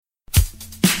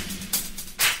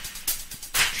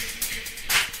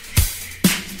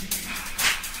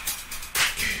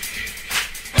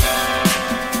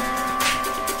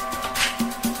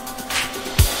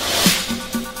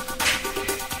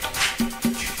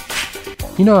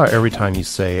You know how every time you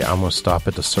say, I'm going to stop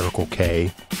at the Circle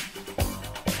K,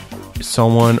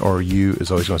 someone or you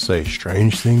is always going to say,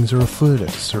 strange things are afoot at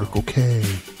the Circle K.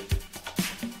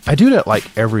 I do that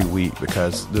like every week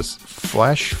because this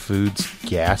Flash Foods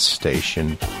gas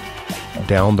station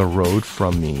down the road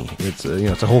from me, it's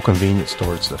a whole convenience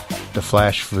store. It's the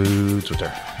Flash Foods with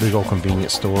their big old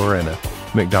convenience store and a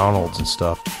McDonald's and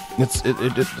stuff.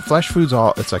 Flash Foods,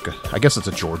 I guess it's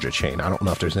a Georgia chain. I don't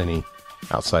know if there's any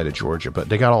outside of Georgia, but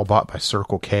they got all bought by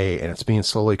Circle K, and it's being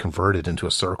slowly converted into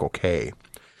a Circle K.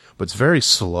 But it's very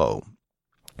slow.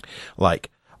 Like,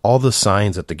 all the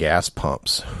signs at the gas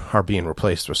pumps are being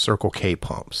replaced with Circle K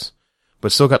pumps,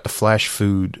 but still got the Flash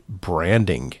Food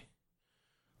branding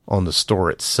on the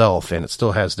store itself, and it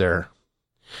still has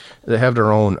they have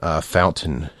their own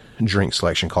fountain drink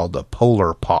selection called the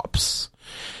Polar Pops.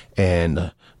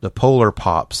 And the Polar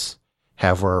Pops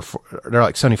they're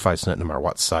like 75 cents no matter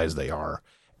what size they are.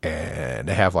 And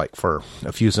they have, like, for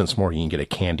a few cents more, you can get a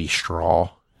candy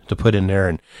straw to put in there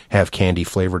and have candy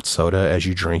flavored soda as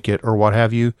you drink it or what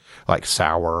have you, like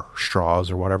sour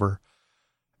straws or whatever.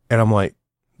 And I'm like,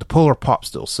 the Polar Pop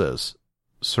still says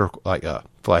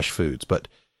Flash Foods, but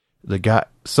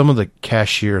some of the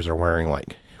cashiers are wearing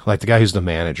like the guy who's the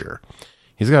manager.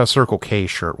 He's got a Circle K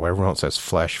shirt where everyone else says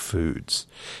Flash Foods.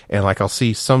 And like, I'll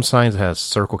see some signs that has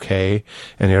Circle K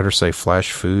and the others say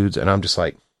Flash Foods. And I'm just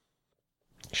like,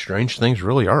 strange things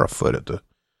really are afoot at the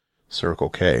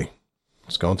Circle K.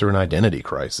 It's going through an identity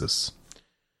crisis.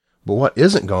 But what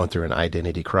isn't going through an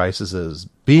identity crisis is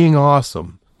being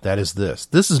awesome. That is this.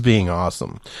 This is Being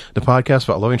Awesome, the podcast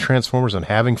about loving Transformers and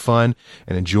having fun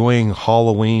and enjoying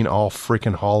Halloween all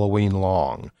freaking Halloween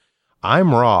long.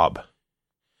 I'm Rob.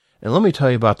 And let me tell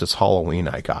you about this Halloween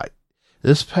I got.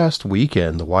 This past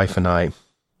weekend, the wife and I,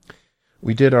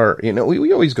 we did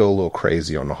we always go a little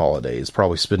crazy on the holidays,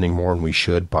 probably spending more than we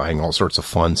should, buying all sorts of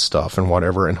fun stuff and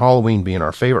whatever. And Halloween being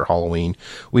our favorite Halloween,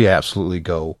 we absolutely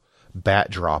go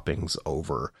bat droppings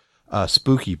over.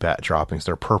 Spooky bat droppings.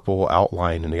 They're purple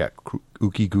outline and they got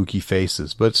ooky gooky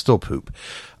faces, but it's still poop.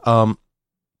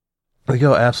 We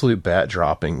go absolute bat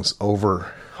droppings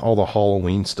over all the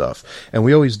Halloween stuff. And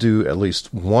we always do at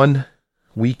least one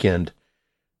weekend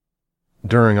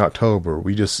during October.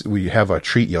 We have a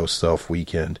treat yourself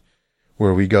weekend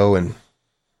where we go and,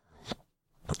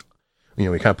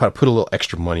 we kind of put a little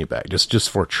extra money back just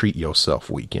for a treat yourself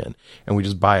weekend. And we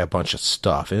just buy a bunch of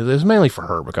stuff. And it's mainly for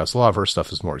her because a lot of her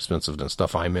stuff is more expensive than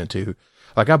stuff I'm into.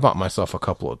 Like, I bought myself a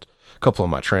couple of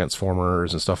my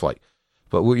Transformers and stuff like.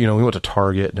 But we went to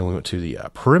Target, and then we went to the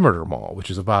Perimeter Mall, which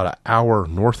is about an hour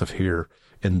north of here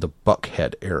in the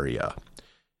Buckhead area.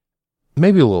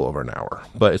 Maybe a little over an hour,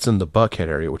 but it's in the Buckhead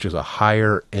area, which is a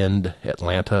higher end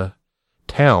Atlanta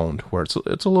town where it's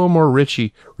a little more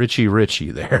richy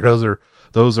there.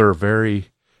 Those are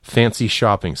very fancy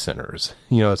shopping centers.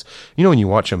 It's when you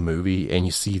watch a movie and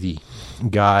you see the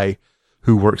guy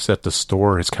who works at the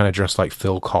store is kind of dressed like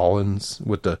Phil Collins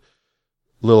with the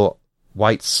little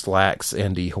white slacks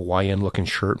and the Hawaiian looking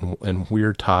shirt and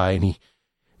weird tie. And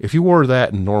if you wore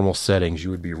that in normal settings, you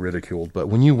would be ridiculed. But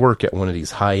when you work at one of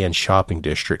these high end shopping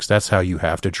districts, that's how you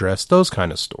have to dress, those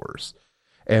kind of stores.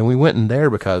 And we went in there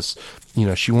because,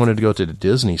 she wanted to go to the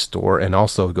Disney store and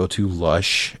also go to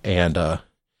Lush and, I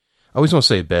always want to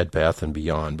say Bed Bath and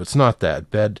Beyond, but it's not that.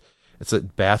 It's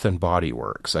at Bath and Body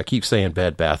Works. I keep saying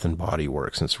Bed Bath and Body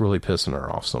Works, and it's really pissing her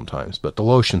off sometimes. But the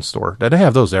lotion store, they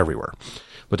have those everywhere.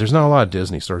 But there's not a lot of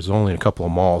Disney stores. There's only a couple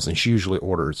of malls, and she usually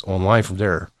orders online from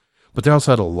there. But they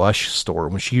also had a Lush store.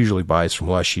 When she usually buys from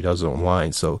Lush, she does it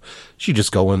online. So she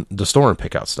just go in the store and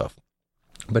pick out stuff.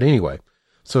 But anyway,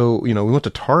 so, we went to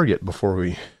Target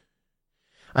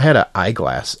I had an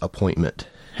eyeglass appointment.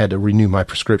 Had to renew my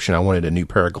prescription. I wanted a new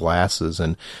pair of glasses,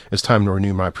 and it's time to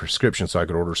renew my prescription so I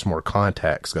could order some more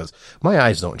contacts because my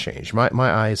eyes don't change. My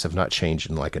eyes have not changed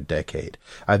in like a decade.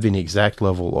 I've been the exact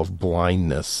level of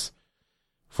blindness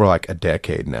for like a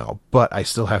decade now, but I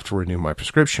still have to renew my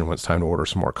prescription when it's time to order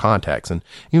some more contacts. And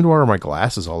even to order my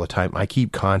glasses all the time, I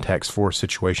keep contacts for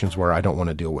situations where I don't want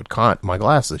to deal with my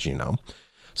glasses,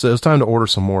 So it was time to order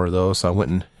some more of those. So I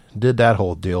went and did that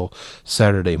whole deal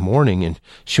Saturday morning, and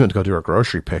she went to go do her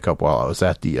grocery pickup while I was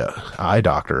at the eye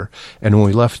doctor. And when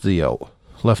we left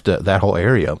that whole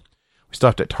area, we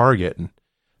stopped at Target, and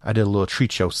I did a little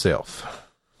treat yourself.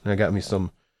 And I got me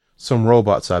some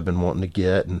robots I've been wanting to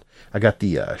get, and I got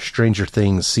the Stranger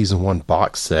Things Season 1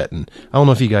 box set, and I don't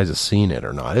know if you guys have seen it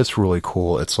or not. It's really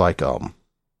cool. It's like,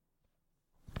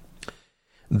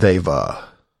 they've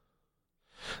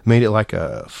made it like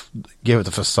gave it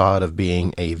the facade of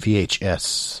being a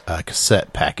VHS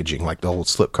cassette packaging, like the old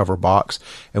slipcover box,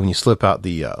 and when you slip out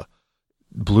the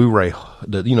Blu-ray,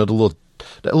 that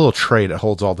little tray that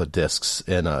holds all the discs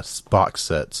in box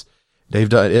sets. They've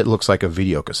done it. Looks like a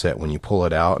video cassette when you pull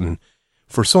it out. And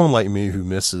for someone like me who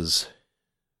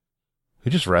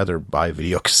just rather buy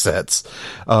video cassettes,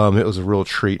 it was a real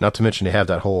treat. Not to mention they have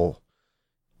that whole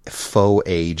faux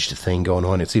aged thing going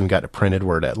on. It's even got it printed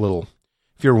where that little,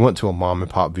 if you ever went to a mom and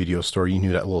pop video store, you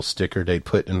knew that little sticker they'd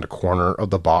put in the corner of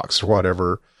the box or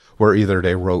whatever, where either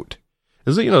they wrote,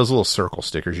 those little circle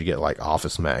stickers you get like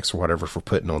Office Max or whatever for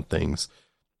putting on things.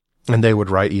 And they would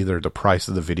write either the price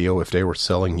of the video if they were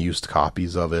selling used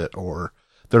copies of it, or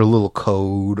their little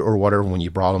code or whatever. When you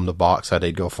brought them the box, how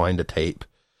they'd go find a tape.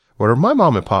 Whatever. My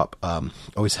mom and pop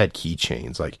always had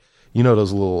keychains, like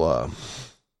those little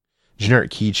generic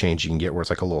keychains you can get where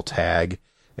it's like a little tag,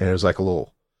 and there's like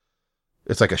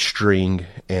it's like a string,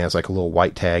 and it's like a little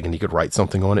white tag, and you could write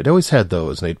something on it. They always had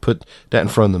those, and they'd put that in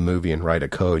front of the movie and write a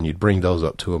code, and you'd bring those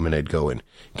up to them, and they'd go and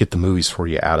get the movies for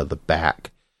you out of the back.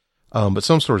 But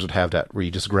some stores would have that where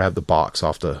you just grab the box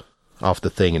off the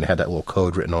thing and it had that little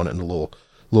code written on it and a little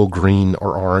green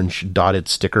or orange dotted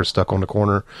sticker stuck on the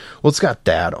corner. Well, it's got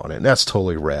that on it, and that's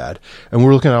totally rad. And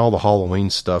we're looking at all the Halloween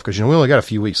stuff because we only got a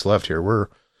few weeks left here. We're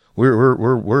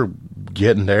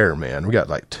getting there, man. We got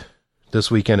like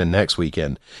this weekend and next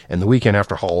weekend, and the weekend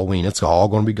after Halloween, it's all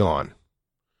going to be gone.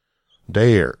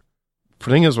 There.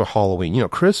 The thing is with Halloween,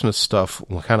 Christmas stuff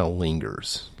kind of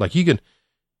lingers. Like you can.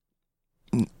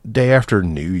 Day after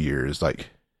New Year's, like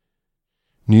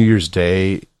New Year's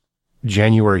Day,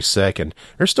 January 2nd,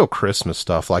 there's still Christmas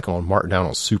stuff like marked down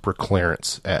on super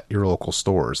clearance at your local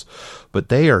stores, but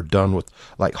they are done with,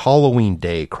 like, Halloween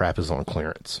Day crap is on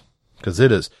clearance,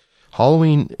 because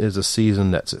Halloween is a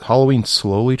season Halloween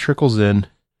slowly trickles in,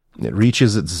 it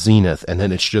reaches its zenith, and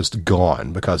then it's just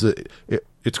gone because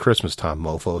it's Christmas time,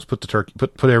 mofos. Put the turkey,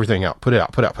 put everything out, put it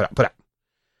out.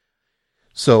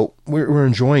 So we're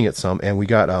enjoying it some, and we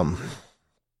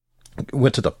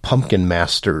went to the Pumpkin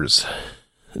Masters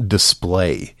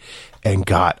display and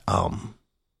got her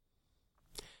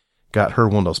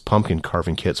one of those pumpkin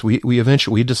carving kits. We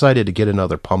eventually decided to get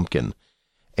another pumpkin,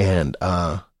 and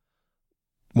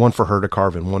one for her to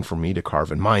carve and one for me to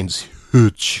carve, and mine's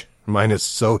huge. Mine is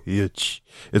so huge.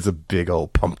 It's a big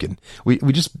old pumpkin. We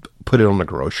just put it on the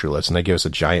grocery list, and they gave us a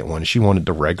giant one. She wanted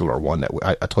the regular one that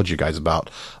I told you guys about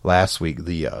last week,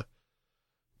 the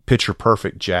picture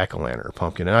perfect jack-o'-lantern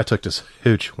pumpkin. And I took this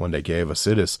huge one they gave us.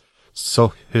 It is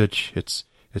so huge. It's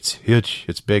huge.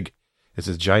 It's big. It's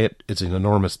a giant. It's an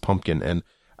enormous pumpkin. And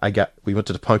we went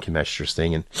to the Pumpkin Masters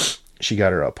thing, and she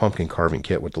got her a pumpkin carving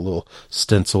kit with the little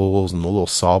stencils and the little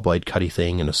saw blade cutty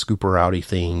thing and a scooper outy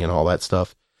thing and all that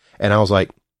stuff. And I was like,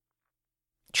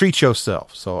 treat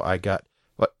yourself. So I got,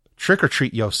 trick or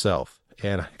treat yourself.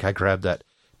 And I grabbed that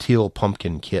teal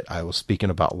pumpkin kit I was speaking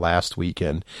about last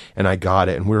weekend, and I got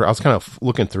it. And I was kind of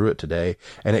looking through it today,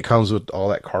 and it comes with all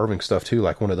that carving stuff too,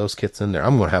 like one of those kits in there.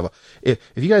 I'm going to have if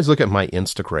you guys look at my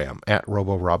Instagram at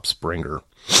RoboRobSpringer,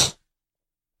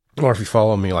 or if you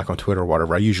follow me like on Twitter or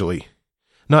whatever,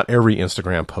 not every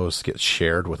Instagram post gets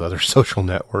shared with other social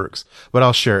networks, but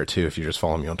I'll share it too if you just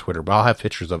follow me on Twitter. But I'll have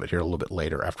pictures of it here a little bit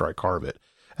later after I carve it.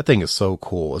 That thing is so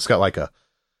cool. It's got like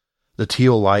the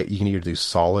teal light. You can either do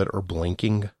solid or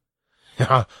blinking.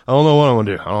 I don't know what I'm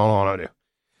gonna do. I don't know what I'm gonna do.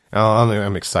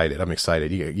 I'm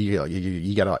excited.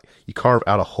 You carve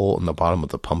out a hole in the bottom of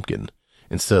the pumpkin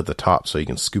instead of the top, so you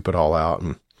can scoop it all out,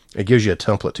 and it gives you a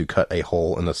template to cut a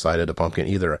hole in the side of the pumpkin,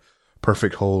 either a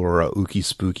perfect hole or a ookie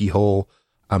spooky hole.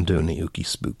 I'm doing the ookie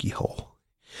spooky hole.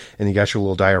 And you got your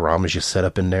little dioramas you set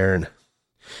up in there, and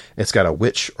it's got a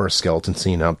witch or a skeleton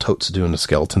scene. I'm totes doing the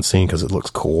skeleton scene because it looks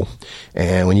cool.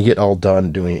 And when you get all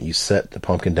done doing it, you set the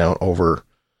pumpkin down over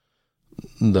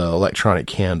the electronic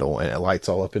candle, and it lights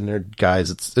all up in there.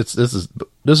 Guys, this is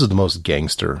the most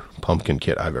gangster pumpkin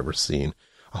kit I've ever seen.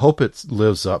 I hope it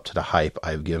lives up to the hype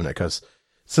I've given it, because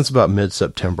since about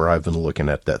mid-September, I've been looking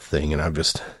at that thing, and I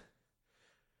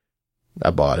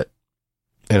bought it.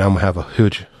 And I'm going to have a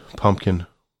huge pumpkin.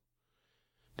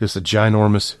 Just a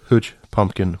ginormous, huge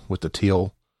pumpkin with the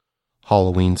teal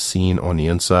Halloween scene on the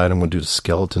inside. I'm going to do the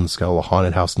skeleton. It's got a little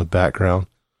haunted house in the background.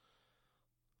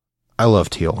 I love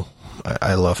teal.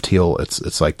 I love teal.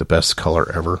 It's like the best color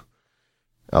ever.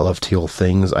 I love teal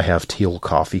things. I have teal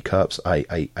coffee cups.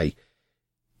 I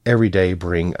every day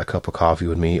bring a cup of coffee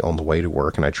with me on the way to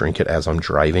work, and I drink it as I'm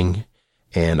driving.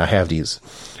 And I have these.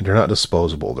 They're not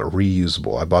disposable. They're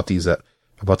reusable. I bought these at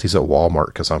Walmart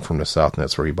because I'm from the South, and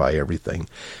that's where you buy everything.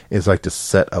 It's like this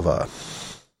set of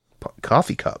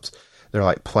coffee cups. They're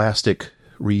like plastic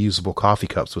reusable coffee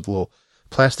cups with little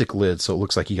plastic lid, so it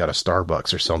looks like you got a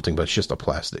Starbucks or something, but it's just a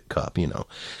plastic cup, you know.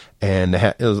 And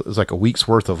it was like a week's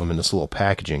worth of them in this little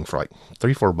packaging for like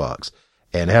 $3-4.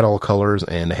 And it had all colors,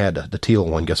 and it had the teal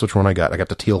one. Guess which one I got? I got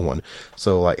the teal one.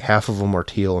 So like half of them are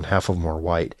teal and half of them are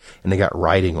white. And they got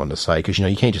writing on the side, because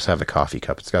you can't just have a coffee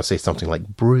cup. It's got to say something like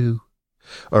brew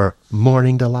or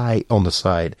morning delight on the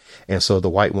side. And so the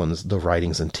white ones, the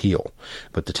writing's in teal,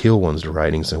 but the teal ones, the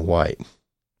writing's in white.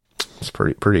 It's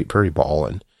pretty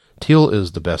ballin'. Teal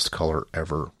is the best color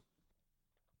ever.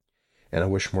 And I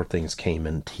wish more things came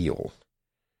in teal.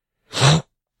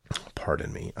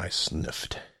 Pardon me, I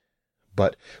sniffed.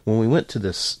 But when we went to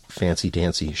this fancy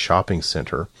dancy shopping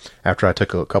center, after I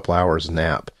took a couple hours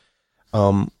nap,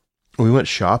 we went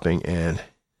shopping, and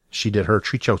she did her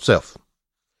treat yourself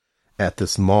at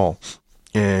this mall.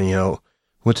 And,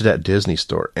 went to that Disney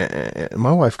store. And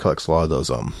my wife collects a lot of those,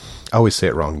 I always say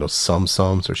it wrong, those sums,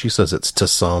 or she says it's to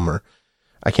some, or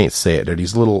I can't say it. They're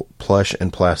these little plush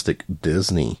and plastic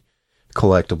Disney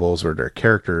collectibles where they're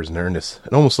characters, and they're in this,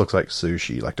 it almost looks like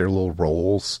sushi, like they're little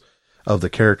rolls of the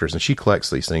characters, and she collects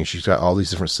these things. She's got all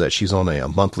these different sets. She's on a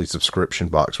monthly subscription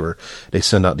box where they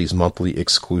send out these monthly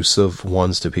exclusive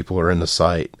ones to people who are in the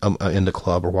site, in the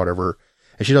club or whatever.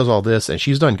 And she does all this, and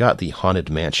she's got the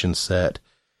Haunted Mansion set,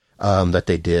 that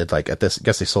they did, like at this, I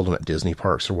guess they sold them at Disney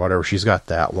parks or whatever. She's got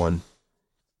that one.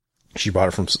 She bought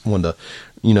it from one of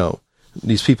the,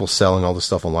 these people selling all this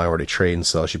stuff online where they trade and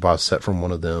sell. She bought a set from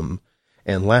one of them.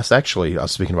 And actually, I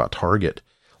was speaking about Target,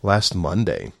 last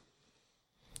Monday,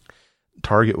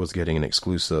 Target was getting an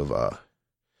exclusive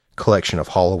collection of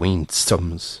Halloween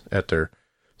items at their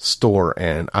store,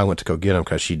 and I went to go get them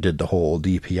because she did the whole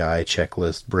DPI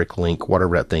checklist, Bricklink,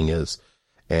 whatever that thing is,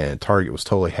 and Target was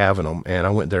totally having them, and I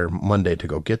went there Monday to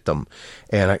go get them,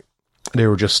 and they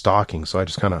were just stocking, so I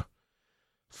just kind of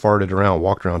farted around,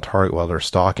 walked around Target while they're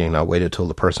stocking, and I waited till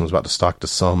the person was about to stock the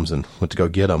sums and went to go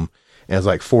get them. And it's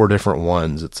like 4 different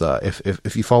ones. It's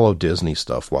if you follow Disney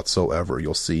stuff whatsoever,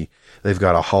 you'll see they've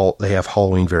got they have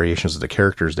Halloween variations of the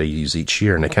characters they use each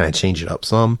year, and they kind of change it up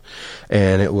some.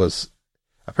 And it was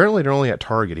apparently they're only at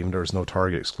Target, even though there's no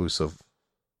Target exclusive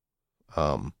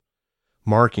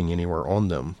marking anywhere on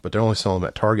them, but they're only selling them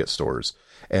at Target stores.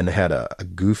 And it had a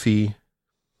Goofy.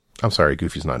 I'm sorry,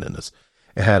 Goofy's not in this.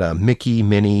 It had a Mickey,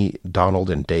 Minnie, Donald,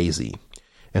 and Daisy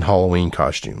in Halloween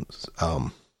costumes.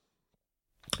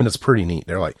 And it's pretty neat.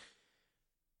 They're like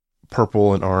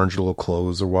purple and orange little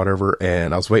clothes or whatever.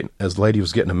 And I was waiting as the lady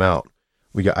was getting them out.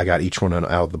 I got each one out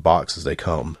of the box as they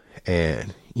come.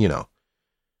 And, that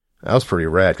was pretty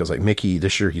rad. Cause like Mickey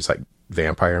this year, he's like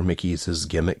vampire. Mickey's his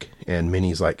gimmick. And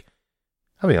Minnie's like,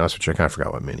 I'll be honest with you, I kind of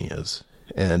forgot what Minnie is.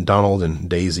 And Donald and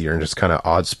Daisy are in just kind of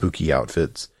odd, spooky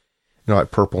outfits.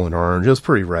 Like purple and orange. It was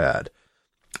pretty rad.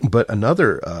 But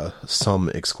another some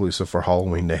exclusive for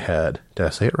Halloween they had. Did I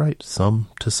say it right? Some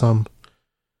to some.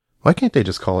 Why can't they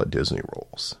just call it Disney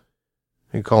rolls?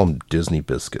 They can call them Disney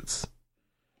biscuits.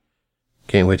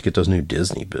 Can't wait to get those new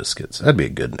Disney biscuits. That'd be a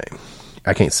good name.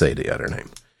 I can't say the other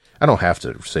name. I don't have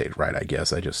to say it right, I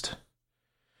guess. I just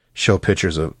show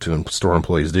pictures to store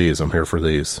employees these. I'm here for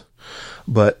these.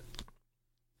 But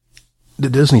the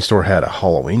Disney store had a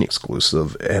Halloween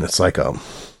exclusive, and it's like it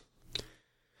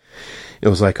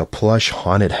was like a plush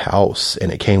haunted house,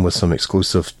 and it came with some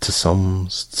exclusive to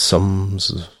sums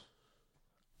TSUMS,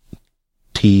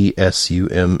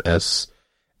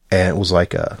 and it was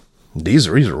like these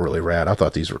are really rad. I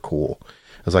thought these were cool.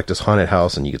 It was like this haunted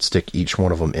house, and you could stick each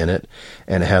one of them in it,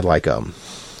 and it had like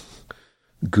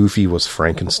Goofy was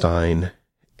Frankenstein,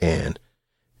 and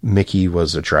Mickey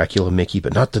was a Dracula Mickey,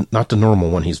 but not the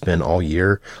normal one he's been all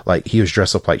year. Like he was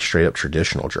dressed up like straight up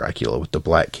traditional Dracula with the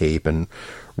black cape and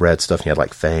red stuff. And he had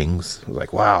like fangs. It was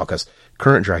like, wow, because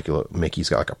current Dracula Mickey's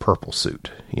got like a purple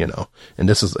suit, and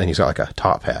he's got like a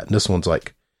top hat. And this one's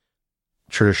like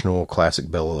traditional classic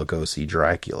Bela Lugosi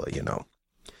Dracula,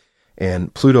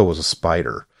 And Pluto was a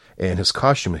spider, and his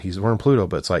costume, he's wearing Pluto,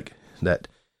 but it's like that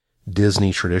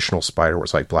Disney traditional spider where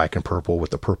it's like black and purple with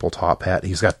the purple top hat.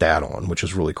 He's got that on, which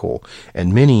is really cool.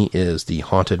 And Minnie is the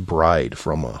haunted bride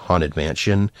from a Haunted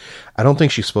Mansion. I don't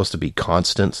think she's supposed to be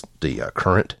Constance, the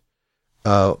current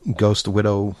ghost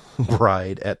widow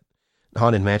bride at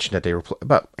Haunted Mansion that they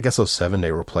about, I guess 07,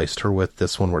 they replaced her with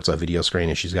this one where it's a video screen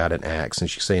and she's got an axe and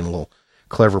she's saying little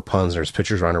clever puns. There's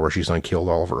pictures around her where she's unkilled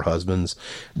all of her husbands.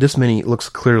 This Minnie looks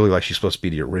clearly like she's supposed to be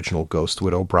the original ghost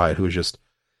widow bride, who is just,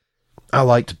 I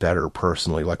liked better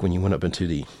personally, like when you went up into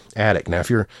the attic. Now, if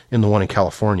you're in the one in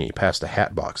California, you pass the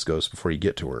Hatbox Ghost before you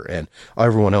get to her, and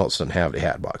everyone else doesn't have the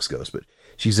Hatbox Ghost, but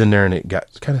she's in there, and it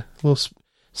got kind of a little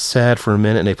sad for a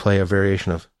minute, and they play a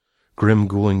variation of Grim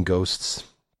Ghouling Ghosts.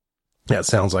 That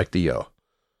sounds like the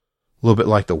A little bit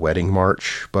like the wedding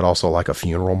march, but also like a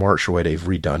funeral march, the way they've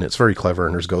redone it. It's very clever,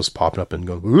 and there's ghosts popping up and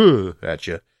going, "Ooh," at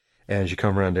you. And as you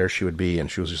come around there, she would be, and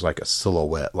she was just like a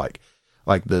silhouette, like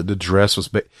the dress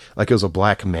was, like it was a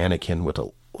black mannequin with a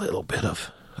little bit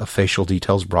of facial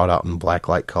details brought out in black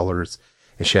light colors.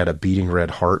 And she had a beating red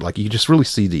heart. Like you just really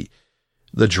see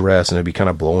the dress, and it'd be kind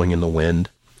of blowing in the wind,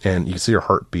 and you can see her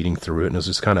heart beating through it. And it was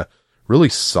just kind of really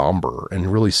somber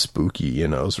and really spooky, you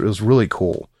know. It was really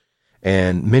cool.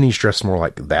 And Minnie's dressed more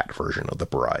like that version of the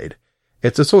bride.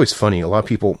 It's always funny. A lot of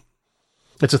people,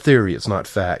 it's a theory, it's not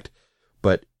fact,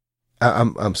 but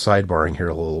I'm sidebarring here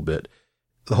a little bit.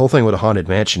 The whole thing with a haunted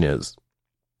mansion is,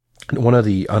 one of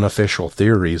the unofficial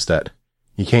theories that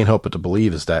you can't help but to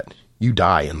believe is that you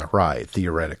die in the ride,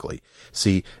 theoretically.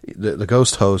 See, the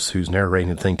ghost host who's narrating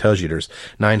the thing tells you there's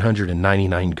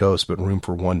 999 ghosts, but room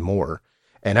for one more.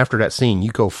 And after that scene,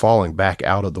 you go falling back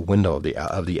out of the window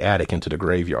of the attic into the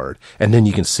graveyard, and then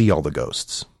you can see all the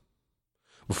ghosts.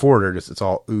 Before it's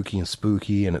all ooky and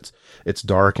spooky, and it's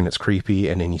dark and it's creepy,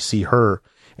 and then you see her,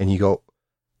 and you go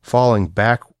falling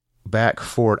back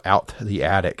forward out the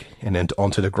attic and then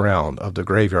onto the ground of the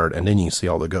graveyard, and then you see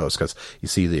all the ghosts, because you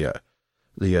see the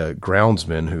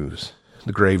groundsman, who's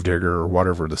the gravedigger or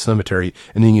whatever, the cemetery,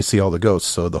 and then you see all the ghosts.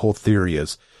 So the whole theory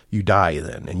is you die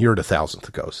then, and you're the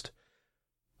 1,000th ghost.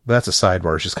 But that's a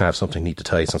sidebar. It's just kind of something neat to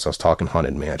tell you, since I was talking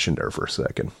Haunted Mansion there for a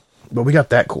second. But we got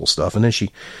that cool stuff, and then she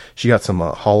got some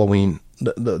Halloween,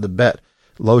 the Bet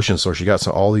lotion store. She got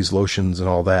all these lotions and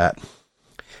all that.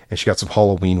 And she got some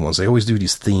Halloween ones. They always do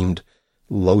these themed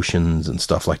lotions and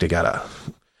stuff. Like they got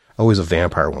always a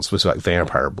vampire one, supposed to be like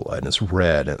vampire blood, and it's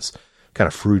red, and it's kind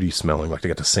of fruity smelling. Like they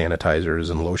got the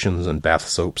sanitizers and lotions and bath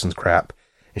soaps and crap.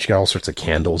 And she got all sorts of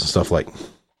candles and stuff, like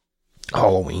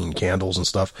Halloween candles and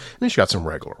stuff. And then she got some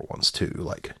regular ones too.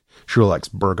 Like she really likes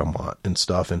bergamot and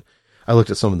stuff. And I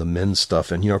looked at some of the men's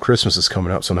stuff, and, you know, Christmas is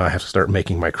coming up, so now I have to start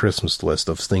making my Christmas list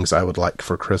of things I would like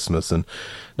for Christmas. And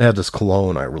they have this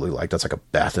cologne I really like. That's like a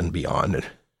Bath and Beyond.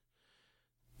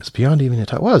 It's Beyond even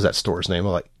Italian. What is that store's name?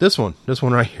 I'm like, this one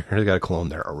right here. They got a cologne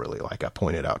there I really like. I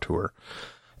pointed out to her.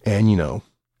 And, you know,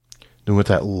 then with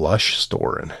that Lush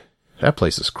store, and that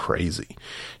place is crazy,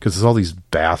 because there's all these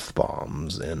bath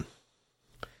bombs and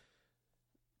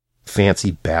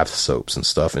fancy bath soaps and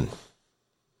stuff, and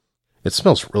it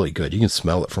smells really good. You can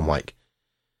smell it from like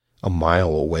a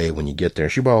mile away when you get there.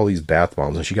 She bought all these bath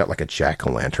bombs, and she got like a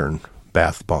jack-o'-lantern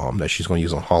bath bomb that she's going to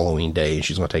use on Halloween Day. And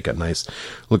she's going to take a nice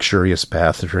luxurious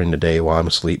bath during the day while I'm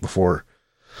asleep before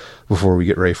we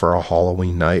get ready for our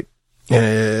Halloween night. And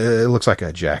it looks like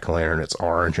a jack-o'-lantern. It's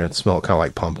orange, and it smells kind of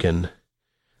like pumpkin.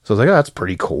 So I was like, oh, that's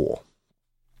pretty cool.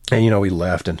 And, you know, we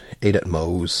left and ate at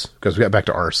Moe's, because we got back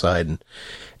to our side and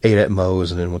ate at Moe's,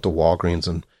 and then went to Walgreens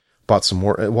and bought some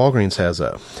more. Walgreens has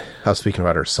I was speaking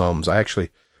about our Sums.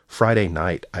 Friday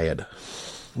night, I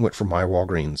went from my work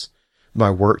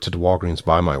to the Walgreens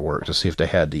by my work to see if they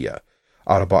had the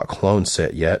Autobot clone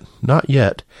set yet. Not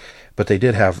yet, but they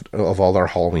did have, of all their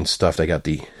Halloween stuff, they got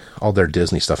all their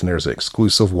Disney stuff, and there's an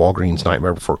exclusive Walgreens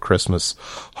Nightmare Before Christmas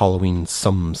Halloween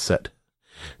Sum set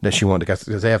that she wanted to get,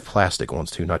 because they have plastic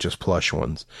ones too, not just plush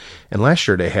ones. And last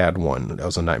year they had one that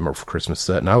was a Nightmare Before Christmas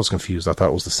set, and I was confused. I thought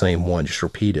it was the same one, just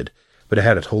repeated, but it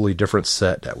had a totally different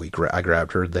set that I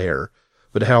grabbed her there.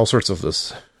 But it had all sorts of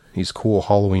these cool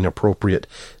Halloween appropriate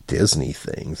Disney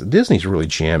things. Disney's really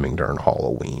jamming during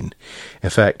Halloween. In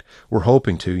fact, we're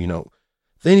hoping to, you know,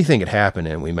 if anything could happen,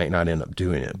 and we might not end up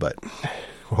doing it, but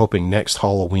we're hoping next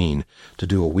Halloween to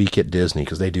do a week at Disney,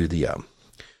 because they do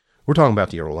we're talking about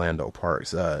the Orlando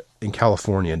parks. In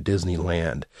California,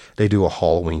 Disneyland, they do a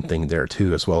Halloween thing there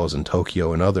too, as well as in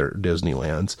Tokyo and other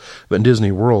Disneylands. But in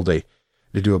Disney World, they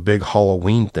do a big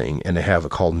Halloween thing, and they have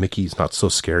it called Mickey's Not So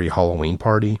Scary Halloween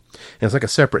Party. And it's like a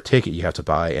separate ticket you have to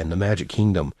buy, and the Magic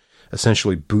Kingdom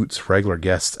essentially boots regular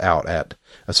guests out at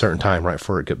a certain time right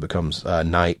before it becomes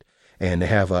night. And they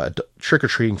have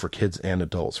trick-or-treating for kids and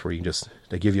adults, where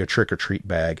they give you a trick-or-treat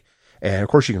bag. And of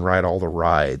course you can ride all the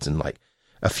rides, and like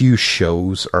a few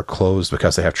shows are closed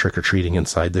because they have trick-or-treating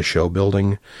inside the show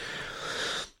building.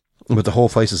 But the whole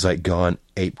place is like gone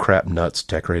ape crap nuts,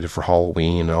 decorated for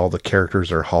Halloween, and all the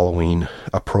characters are Halloween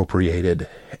appropriated,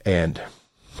 and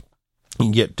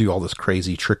you can do all this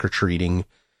crazy trick-or-treating,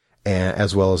 and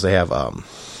as well as they have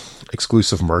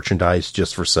exclusive merchandise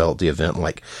just for sale at the event.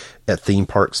 Like at theme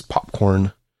parks,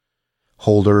 popcorn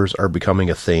holders are becoming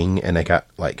a thing, and they got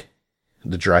like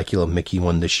the Dracula Mickey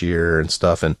one this year and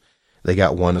stuff, and they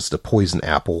got one, it's the poison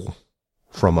apple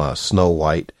from Snow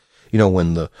White. You know,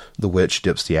 when the witch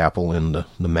dips the apple in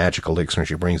the magic elixir, and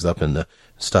she brings it up, and the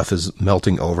stuff is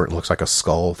melting over it and looks like a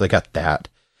skull. They got that.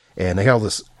 And they got all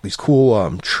these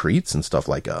cool treats and stuff,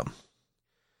 like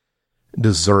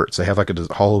desserts. They have like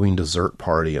a Halloween dessert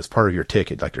party as part of your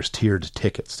ticket. Like there's tiered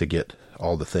tickets to get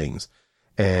all the things.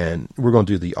 And we're going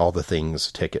to do the all the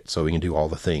things ticket so we can do all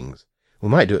the things. We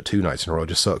might do it 2 nights in a row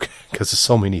just so, because there's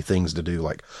so many things to do,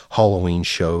 like Halloween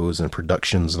shows and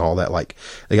productions and all that. Like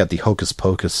they got the Hocus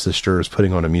Pocus sisters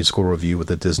putting on a musical review with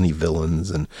the Disney villains,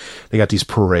 and they got these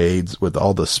parades with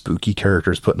all the spooky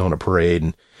characters putting on a parade,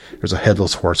 and there's a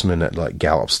headless horseman that like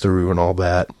gallops through and all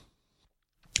that.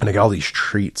 And they got all these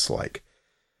treats like,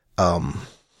 I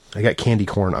got candy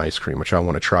corn ice cream, which I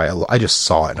want to try. I just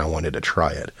saw it and I wanted to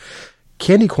try it.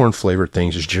 Candy corn flavored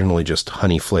things is generally just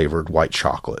honey flavored white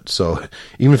chocolate. So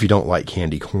even if you don't like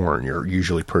candy corn, you're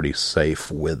usually pretty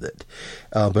safe with it.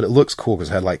 But it looks cool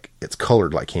because it's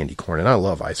colored like candy corn. And I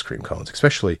love ice cream cones,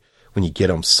 especially when you get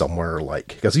them somewhere like,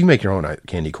 because you make your own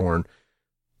candy corn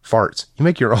farts. You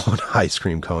make your own ice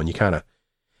cream cone. You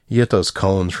get those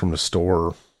cones from the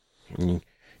store, and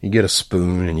you get a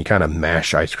spoon and you kind of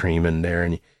mash ice cream in there,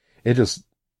 and it just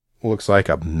looks like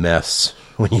a mess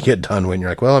when you get done, when you're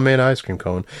like, well, I made an ice cream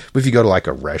cone. But if you go to like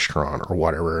a restaurant or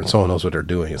whatever and someone knows what they're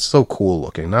doing, it's so cool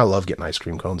looking. And I love getting ice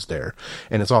cream cones there.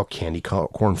 And it's all candy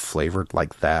corn flavored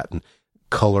like that and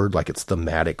colored like it's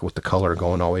thematic with the color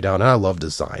going all the way down. And I love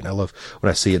design. I love when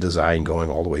I see a design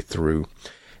going all the way through.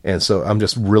 And so I'm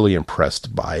just really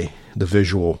impressed by the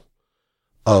visual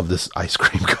of this ice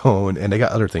cream cone. And they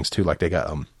got other things too. Like they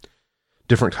got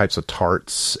different types of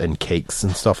tarts and cakes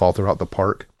and stuff all throughout the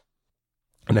park.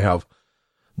 And they have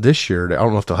this year, I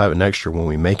don't know if they'll have it next year when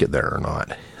we make it there or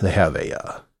not. They have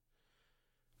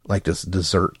like this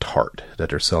dessert tart that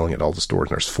they're selling at all the stores.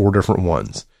 And there's 4 different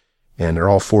ones, and they're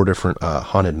all 4 different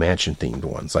Haunted Mansion themed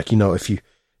ones. Like, if you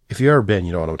ever been,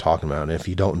 you know what I'm talking about. And if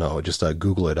you don't know, just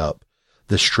Google it up.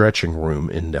 The stretching room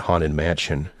in the Haunted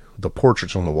Mansion, the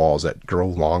portraits on the walls that grow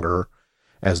longer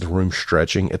as the room's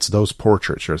stretching, it's those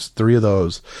portraits. There's 3 of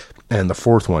those, and the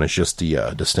 4th one is just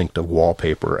the distinctive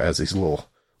wallpaper as these little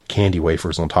candy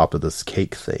wafers on top of this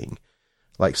cake thing,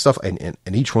 like stuff, and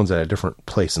each one's at a different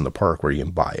place in the park where you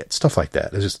can buy it, stuff like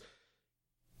that. It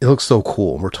looks so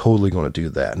cool. We're totally going to do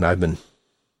that. And I've been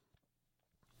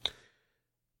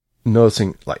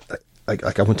noticing, like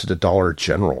I went to the Dollar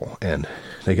General, and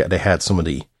they had some of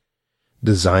the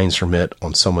designs from it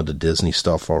on some of the Disney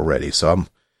stuff already. So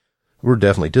we're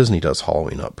definitely, Disney does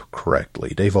Halloween up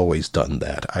correctly. They've always done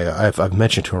that. I've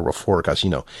mentioned to her before, because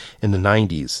in the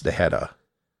 90s they had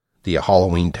the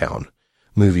Halloween Town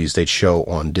movies they'd show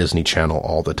on Disney Channel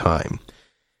all the time.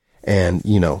 And,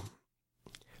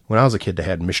 when I was a kid, they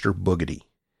had Mr. Boogedy.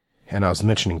 And I was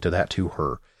mentioning that to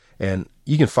her. And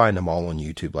you can find them all on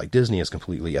YouTube. Like, Disney has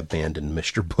completely abandoned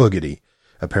Mr. Boogedy,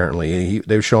 apparently.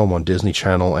 They would show him on Disney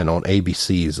Channel and on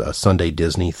ABC's Sunday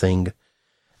Disney thing.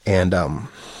 And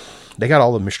they got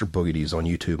all the Mr. Boogedies on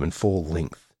YouTube in full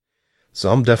length.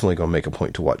 So I'm definitely going to make a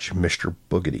point to watch Mr.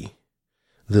 Boogedy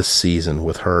this season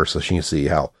with her, so she can see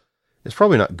how it's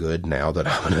probably not good now that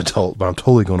I'm an adult, but I'm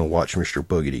totally going to watch Mr.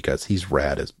 Boogedy because he's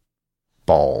rad as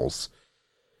balls.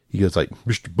 He goes like,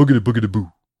 Mr. Boogedy Boogedy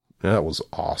Boo. And that was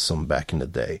awesome back in the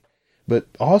day. But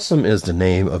Awesome is the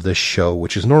name of this show,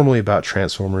 which is normally about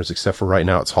Transformers, except for right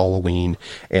now it's Halloween.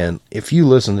 And if you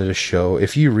listen to this show,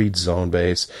 if you read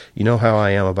Zonebase, you know how I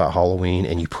am about Halloween,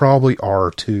 and you probably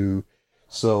are too.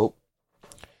 So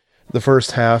the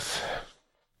first half,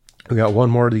 we got one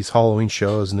more of these Halloween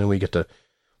shows, and then we get to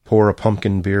pour a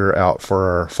pumpkin beer out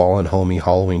for our fallen homie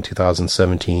Halloween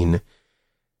 2017.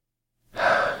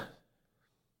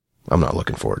 I'm not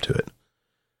looking forward to it.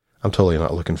 I'm totally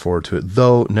not looking forward to it.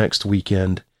 Though next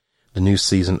weekend, the new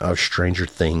season of Stranger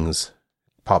Things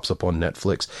pops up on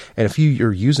Netflix. And if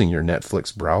you're using your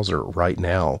Netflix browser right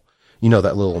now,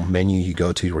 that little menu you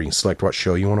go to where you can select what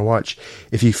show you want to watch.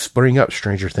 If you bring up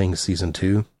Stranger Things Season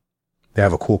 2, they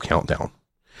have a cool countdown.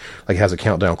 Like, it has a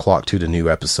countdown clock to the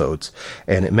new episodes,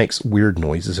 and it makes weird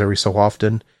noises every so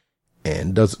often,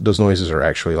 and those noises are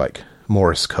actually like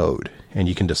Morse code, and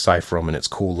you can decipher them, and it's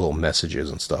cool little messages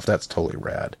and stuff. That's totally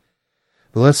rad.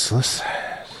 But let's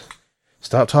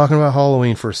stop talking about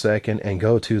Halloween for a second and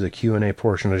go to the Q&A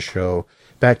portion of the show,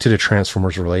 back to the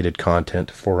Transformers related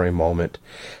content for a moment.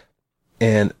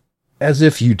 And as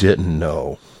if you didn't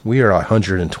know, we are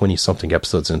 120 something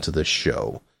episodes into this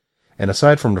show. And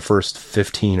aside from the first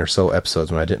 15 or so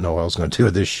episodes when I didn't know what I was going to do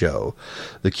with this show,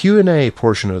 the Q&A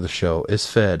portion of the show is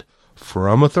fed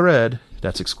from a thread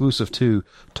that's exclusive to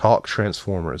Talk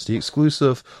Transformers, the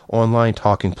exclusive online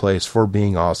talking place for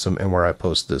Being Awesome, and where I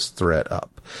post this thread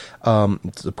up.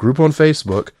 It's a group on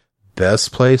Facebook,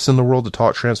 best place in the world to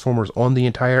talk Transformers on the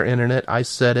entire internet. I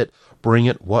said it, bring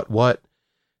it, what,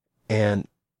 and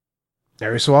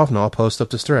every so often I'll post up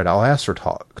this thread. I'll ask for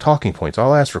talking points.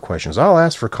 I'll ask for questions. I'll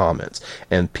ask for comments.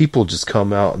 And people just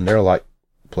come out and they're like,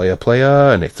 playa,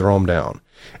 and they throw them down.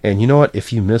 And you know what?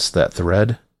 If you missed that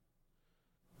thread,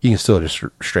 you can still just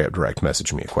straight up direct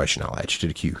message me a question. I'll add you to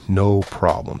the queue. No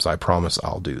problems. I promise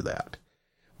I'll do that.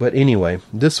 But anyway,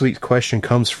 this week's question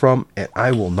comes from, and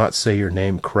I will not say your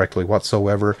name correctly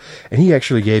whatsoever, and he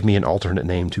actually gave me an alternate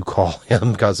name to call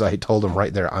him because I told him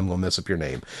right there, I'm going to mess up your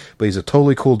name. But he's a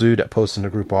totally cool dude that posts in the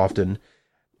group often.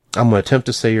 I'm going to attempt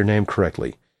to say your name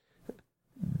correctly.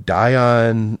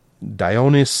 Dionysus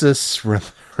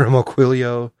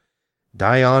Remaquilio.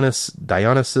 Dionysus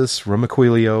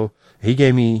Remaquilio. He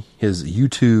gave me his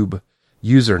YouTube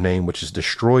username, which is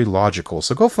Destroy Logical.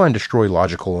 So go find Destroy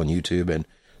Logical on YouTube and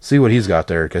see what he's got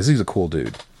there, because he's a cool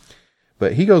dude.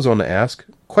 But he goes on to ask,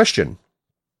 question,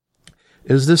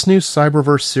 is this new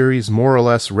Cyberverse series more or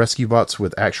less rescue bots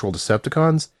with actual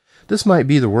Decepticons? This might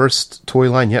be the worst toy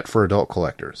line yet for adult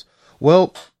collectors.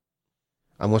 Well,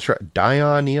 I'm going to try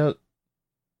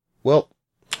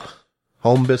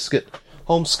Home Biscuit,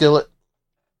 Home Skillet.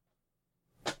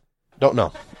 Don't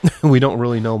know. We don't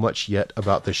really know much yet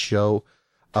about the show.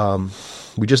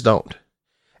 We just don't.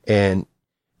 And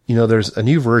you know, there's a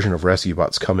new version of Rescue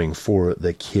Bots coming for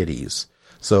the kiddies.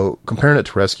 So comparing it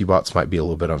to Rescue Bots might be a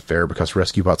little bit unfair because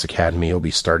Rescue Bots Academy will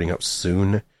be starting up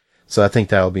soon. So I think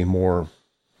that'll be more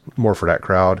for that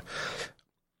crowd.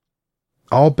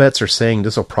 All bets are saying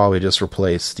this will probably just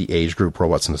replace the age group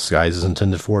Robots in Disguise is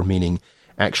intended for, meaning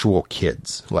actual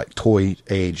kids, like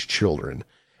toy-age children.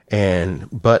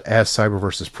 But as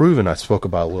Cyberverse has proven, I spoke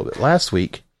about a little bit last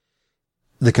week,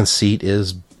 the conceit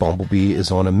is Bumblebee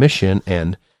is on a mission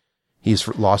and he's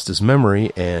lost his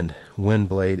memory, and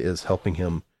Windblade is helping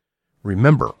him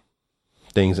remember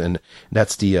things. And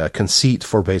that's the conceit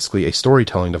for basically a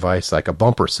storytelling device, like a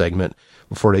bumper segment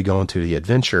before they go into the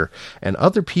adventure. And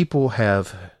other people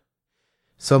have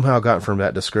somehow gotten from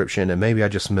that description, and maybe I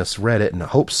just misread it, and I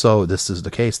hope so this is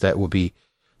the case, that will be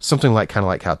something like kind of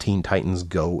like how Teen Titans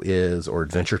Go is, or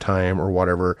Adventure Time, or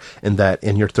whatever, and that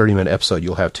in your 30-minute episode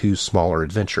you'll have 2 smaller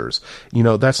adventures. You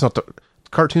know, that's not the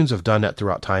cartoons have done that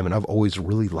throughout time, and I've always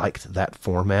really liked that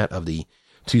format of the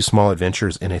 2 small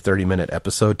adventures in a 30-minute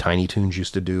episode. Tiny Toons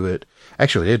used to do it.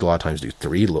 Actually, they'd a lot of times do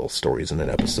 3 little stories in an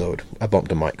episode. I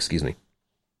bumped a mic, excuse me.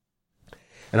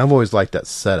 And I've always liked that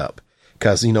setup,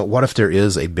 because, you know, what if there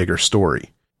is a bigger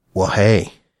story? Well,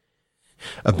 hey,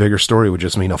 a bigger story would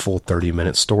just mean a full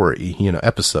 30-minute story, you know,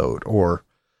 episode, or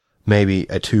maybe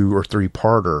a 2 or 3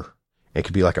 parter. It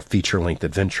could be like a feature-length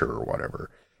adventure or whatever.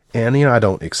 And, you know, I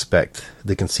don't expect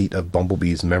the conceit of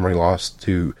Bumblebee's memory loss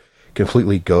to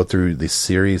completely go through the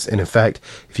series. And in fact,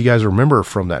 if you guys remember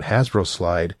from that Hasbro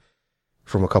slide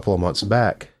from a couple of months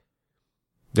back,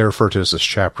 they refer to this as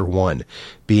Chapter 1,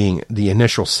 being the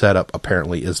initial setup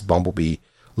apparently is Bumblebee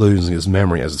losing his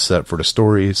memory as a setup for the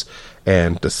stories,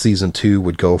 and the Season 2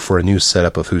 would go for a new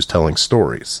setup of who's telling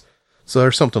stories. So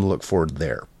there's something to look forward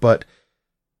there. But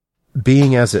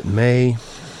being as it may,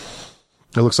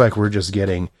 it looks like we're just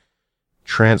getting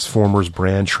Transformers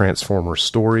brand Transformers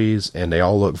stories, and they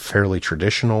all look fairly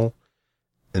traditional,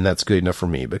 and that's good enough for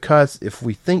me. Because if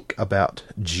we think about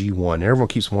G1, everyone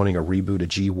keeps wanting a reboot of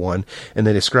G1, and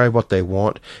they describe what they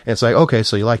want, and it's like, okay,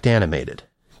 so you liked animated.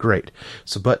 Great.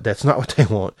 So, but that's not what they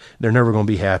want. They're never going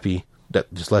to be happy.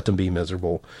 Just let them be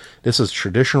miserable. This is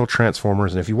traditional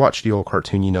Transformers, and if you watch the old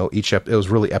cartoon, you know, it was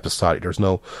really episodic. There's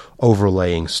no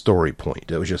overlaying story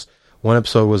point. It was just one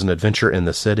episode was an adventure in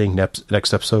the setting,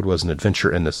 next episode was an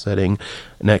adventure in the setting,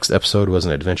 next episode was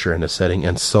an adventure in the setting,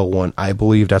 and so on. I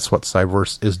believe that's what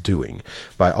Cyberverse is doing.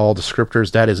 By all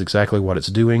descriptors, that is exactly what it's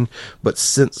doing. But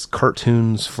since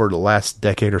cartoons for the last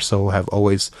decade or so have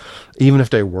always, even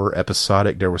if they were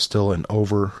episodic, there was still an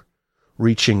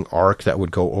overreaching arc that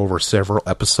would go over several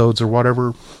episodes or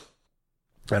whatever.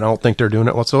 And I don't think they're doing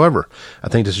it whatsoever. I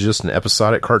think this is just an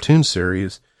episodic cartoon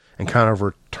series, and kind of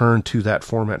return to that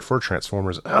format for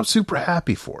Transformers. I'm super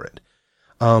happy for it.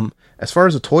 As far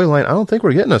as a toy line, I don't think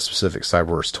we're getting a specific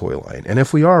Cyberverse toy line. And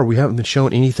if we are, we haven't been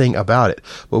shown anything about it.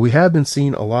 But we have been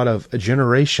seeing a lot of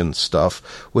Generation stuff,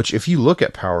 which if you look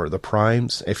at Power of the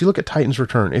Primes, if you look at Titans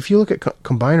Return, if you look at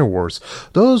Combiner Wars,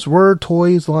 those were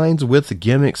toys lines with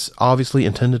gimmicks obviously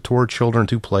intended toward children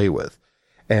to play with.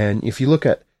 And if you look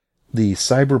at the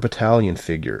Cyber Battalion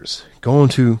figures, going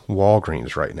to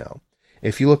Walgreens right now,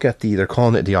 if you look at they're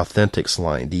calling it the Authentics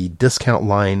line, the discount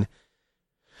line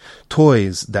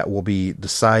toys that will be the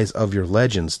size of your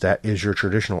Legends, that is your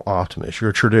traditional Optimus,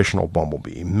 your traditional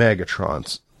Bumblebee,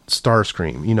 Megatron,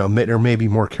 Starscream, you know, there may be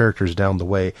more characters down the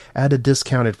way at a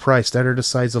discounted price that are the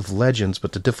size of Legends,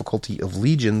 but the difficulty of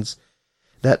Legions.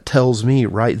 That tells me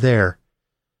right there,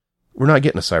 we're not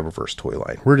getting a Cyberverse toy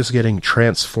line. We're just getting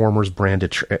Transformers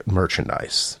branded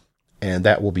merchandise. And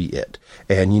that will be it.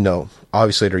 And,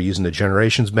 obviously they're using the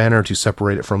Generations banner to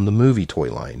separate it from the movie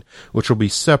toy line, which will be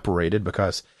separated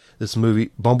because this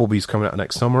movie, Bumblebee's coming out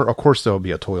next summer. Of course, there'll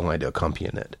be a toy line to accompany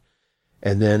it.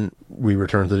 And then we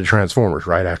return to the Transformers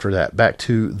right after that, back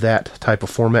to that type of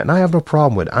format. And I have no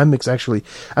problem with it. I'm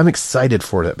excited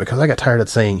for it because I got tired of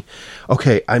saying,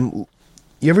 okay, you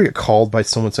ever get called by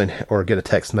someone saying, or get a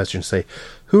text message and say,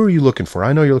 who are you looking for?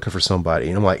 I know you're looking for somebody.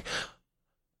 And I'm like,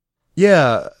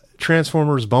 yeah,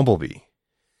 Transformers Bumblebee.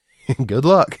 Good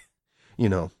luck.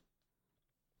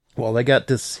 Well, they got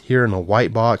this here in a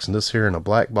white box and this here in a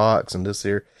black box and this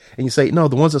here. And you say, no,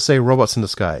 the ones that say Robots in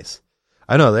Disguise.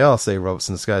 I know they all say Robots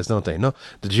in Disguise, don't they? No,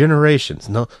 the Generations.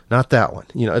 No, not that one.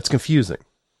 It's confusing.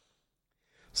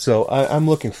 So I'm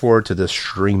looking forward to this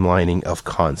streamlining of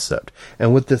concept.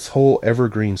 And with this whole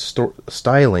evergreen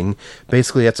styling,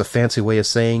 basically that's a fancy way of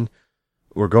saying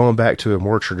we're going back to a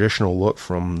more traditional look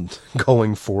from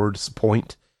going forward's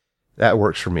point. That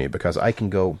works for me because I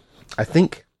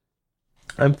think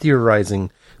I'm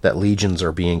theorizing that Legions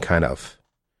are being kind of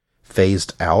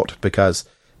phased out because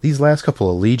these last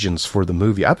couple of Legions for the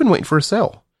movie, I've been waiting for a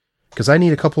sale because I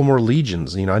need a couple more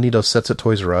Legions. I need those sets at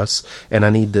Toys R Us and I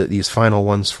need these final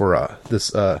ones for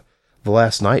the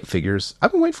Last Night figures.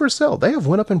 I've been waiting for a sale. They have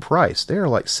went up in price. They are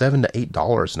like $7 to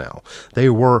 $8 now. They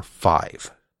were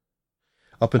 $5.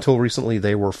 Up until recently,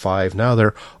 they were $5. Now they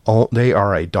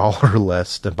are $1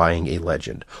 less than buying a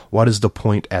Legend. What is the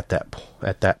point at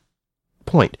that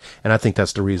point? And I think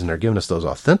that's the reason they're giving us those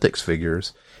Authentics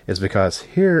figures is because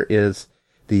here is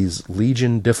these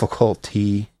Legion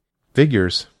difficulty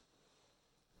figures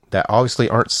that obviously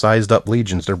aren't sized up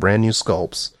Legions. They're brand new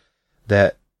sculpts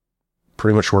that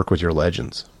pretty much work with your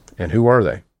Legends. And who are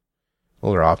they?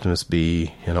 Well, they're Optimus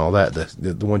B and all that.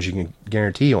 The ones you can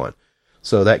guarantee on.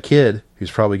 So that kid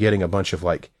who's probably getting a bunch of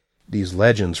these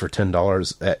Legends for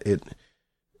 $10 at it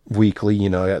weekly,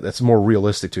 that's more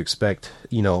realistic to expect.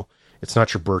 It's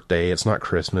not your birthday, it's not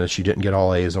Christmas, you didn't get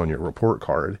all A's on your report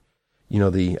card.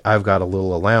 I've got a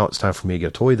little allowance, time for me to get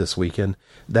a toy this weekend.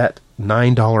 That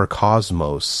 $9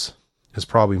 Cosmos is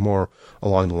probably more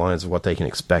along the lines of what they can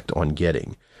expect on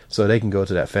getting. So they can go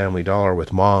to that Family Dollar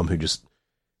with mom who just,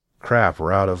 crap,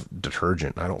 we're out of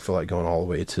detergent. I don't feel like going all the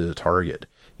way to Target.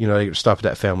 They can stop at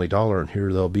that Family Dollar and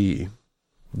here they'll be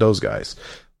those guys.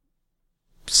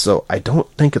 So I don't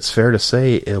think it's fair to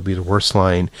say it'll be the worst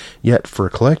line yet for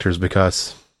collectors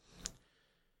because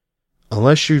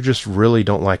unless you just really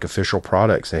don't like official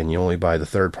products and you only buy the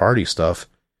third-party stuff,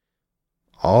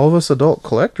 all of us adult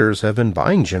collectors have been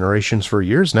buying Generations for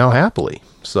years now happily.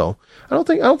 So I don't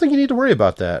think you need to worry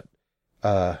about that.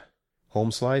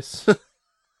 Home slice. I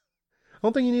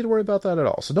don't think you need to worry about that at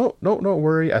all. So don't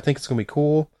worry. I think it's going to be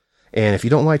cool. And if you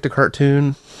don't like the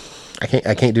cartoon, I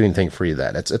can't do anything for you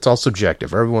that. It's all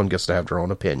subjective. Everyone gets to have their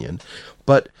own opinion.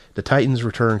 But the Titans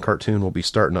Return cartoon will be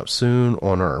starting up soon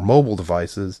on our mobile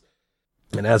devices.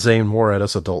 And that's aimed more at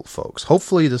us adult folks.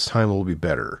 Hopefully this time it will be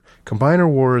better. Combiner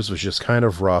Wars was just kind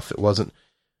of rough. It wasn't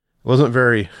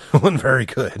very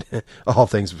good. All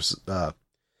things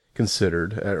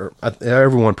considered.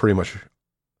 Everyone pretty much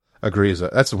agrees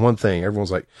that that's the one thing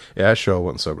everyone's like, yeah, that show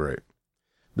wasn't so great.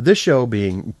 But this show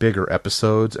being bigger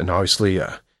episodes and obviously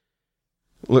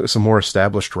some more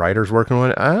established writers working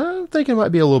on it, I'm thinking it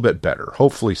might be a little bit better.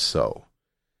 Hopefully so.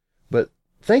 But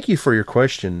thank you for your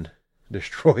question,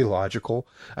 Destroy Logical.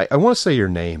 I want to say your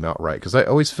name outright because I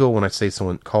always feel when I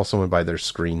call someone by their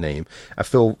screen name, I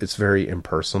feel it's very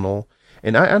impersonal.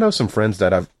 And I know some friends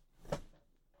that I've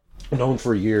known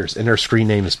for years and their screen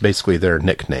name is basically their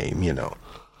nickname,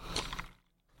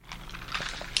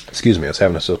 Excuse me, I was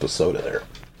having a sip of soda there.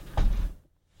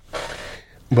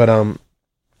 But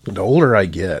the older I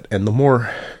get and the more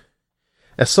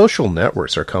as social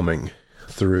networks are coming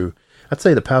through, I'd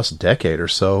say the past decade or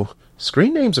so,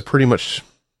 screen names have pretty much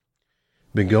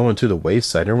been going to the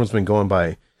wayside. Everyone's been going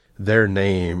by their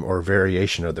name or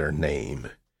variation of their name.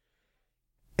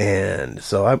 And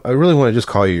so I really want to just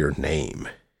call you your name.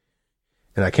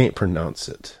 And I can't pronounce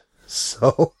it.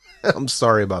 So I'm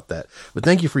sorry about that. But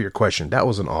thank you for your question. That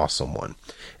was an awesome one.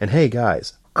 And hey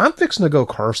guys, I'm fixing to go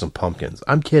carve some pumpkins.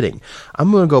 I'm kidding.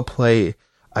 I'm going to go play.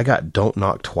 I got Don't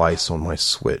Knock Twice on my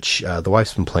Switch. The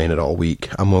wife's been playing it all week.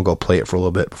 I'm going to go play it for a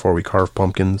little bit before we carve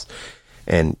pumpkins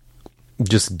and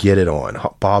just get it on.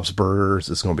 Bob's Burgers.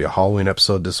 It's going to be a Halloween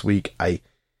episode this week.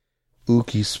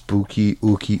 Ookie spooky,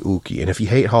 ookie. And if you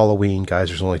hate Halloween, guys,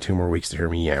 there's only 2 more weeks to hear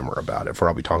me yammer about it before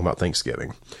I'll be talking about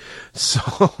Thanksgiving. So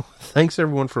thanks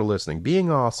everyone for listening. Being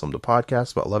Awesome, the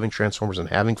podcast about loving Transformers and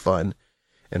having fun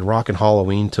and rocking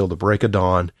Halloween till the break of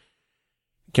dawn.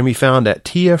 can be found at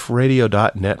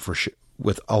tfradio.net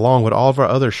along with all of our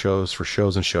other shows for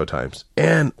shows and showtimes.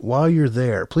 And while you're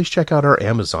there, please check out our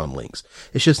Amazon links.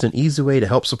 It's just an easy way to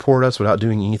help support us without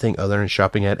doing anything other than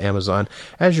shopping at Amazon,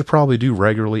 as you probably do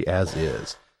regularly as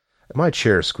is. My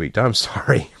chair squeaked. I'm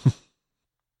sorry.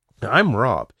 I'm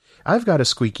Rob. I've got a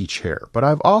squeaky chair, but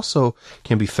I've also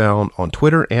can be found on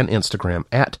Twitter and Instagram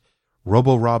at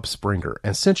RoboRobSpringer.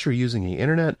 And since you're using the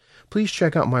internet, please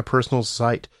check out my personal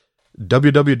site,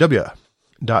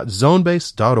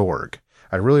 www.zonebase.org.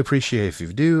 I really appreciate if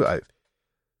you do. I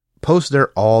post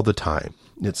there all the time.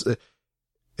 It's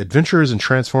adventures and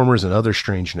Transformers and other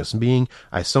strangeness. Being,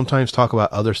 I sometimes talk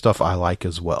about other stuff I like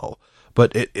as well.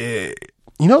 But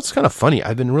it's kind of funny.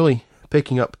 I've been really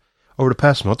picking up over the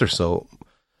past month or so.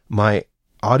 My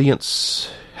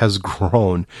audience has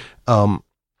grown. I've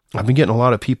been getting a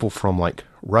lot of people from like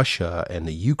Russia and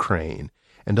the Ukraine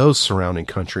and those surrounding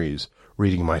countries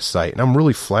reading my site. And I'm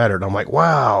really flattered. I'm like,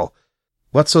 wow,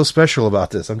 what's so special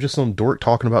about this? I'm just some dork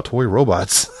talking about toy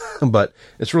robots, but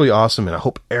it's really awesome. And I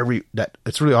hope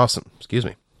it's really awesome. Excuse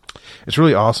me. It's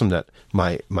really awesome that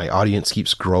my audience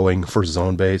keeps growing for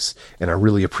Zone Base. And I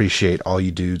really appreciate all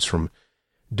you dudes from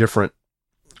different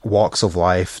walks of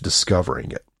life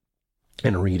discovering it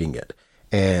and reading it.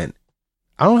 And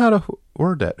I don't know how to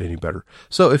word that any better.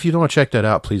 So if you don't want to check that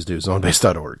out, please do,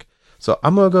 zonebase.org. So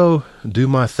I'm going to go do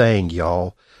my thing,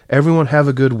 y'all. Everyone have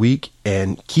a good week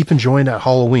and keep enjoying that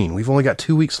Halloween. We've only got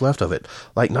 2 weeks left of it.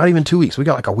 Like, not even 2 weeks. We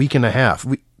got like a week and a half.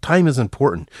 Time is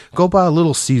important. Go buy a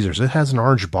Little Caesars. It has an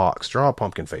orange box. Draw a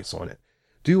pumpkin face on it.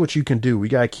 Do what you can do. We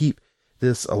got to keep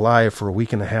this alive for a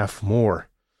week and a half more.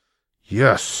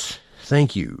 Yes.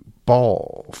 Thank you.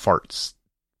 Ball farts.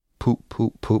 Poop,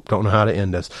 poop, poop. Don't know how to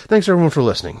end this. Thanks everyone for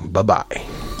listening. Bye-bye.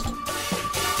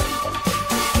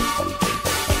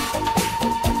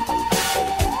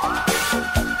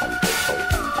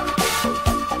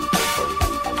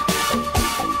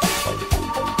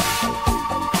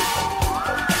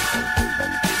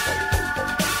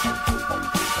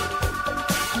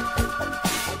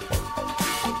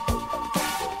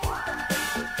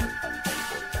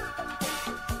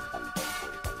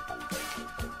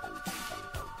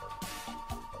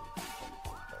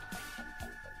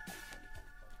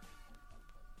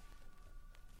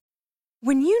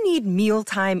 When you need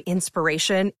mealtime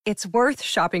inspiration, it's worth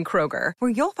shopping Kroger,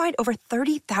 where you'll find over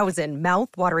 30,000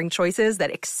 mouth-watering choices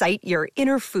that excite your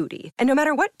inner foodie. And no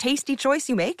matter what tasty choice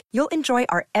you make, you'll enjoy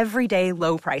our everyday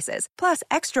low prices, plus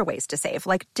extra ways to save,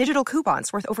 like digital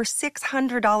coupons worth over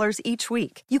 $600 each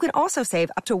week. You can also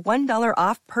save up to $1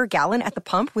 off per gallon at the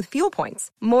pump with fuel points.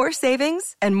 More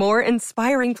savings and more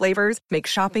inspiring flavors make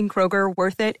shopping Kroger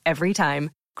worth it every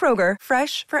time. Kroger,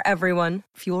 fresh for everyone.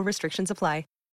 Fuel restrictions apply.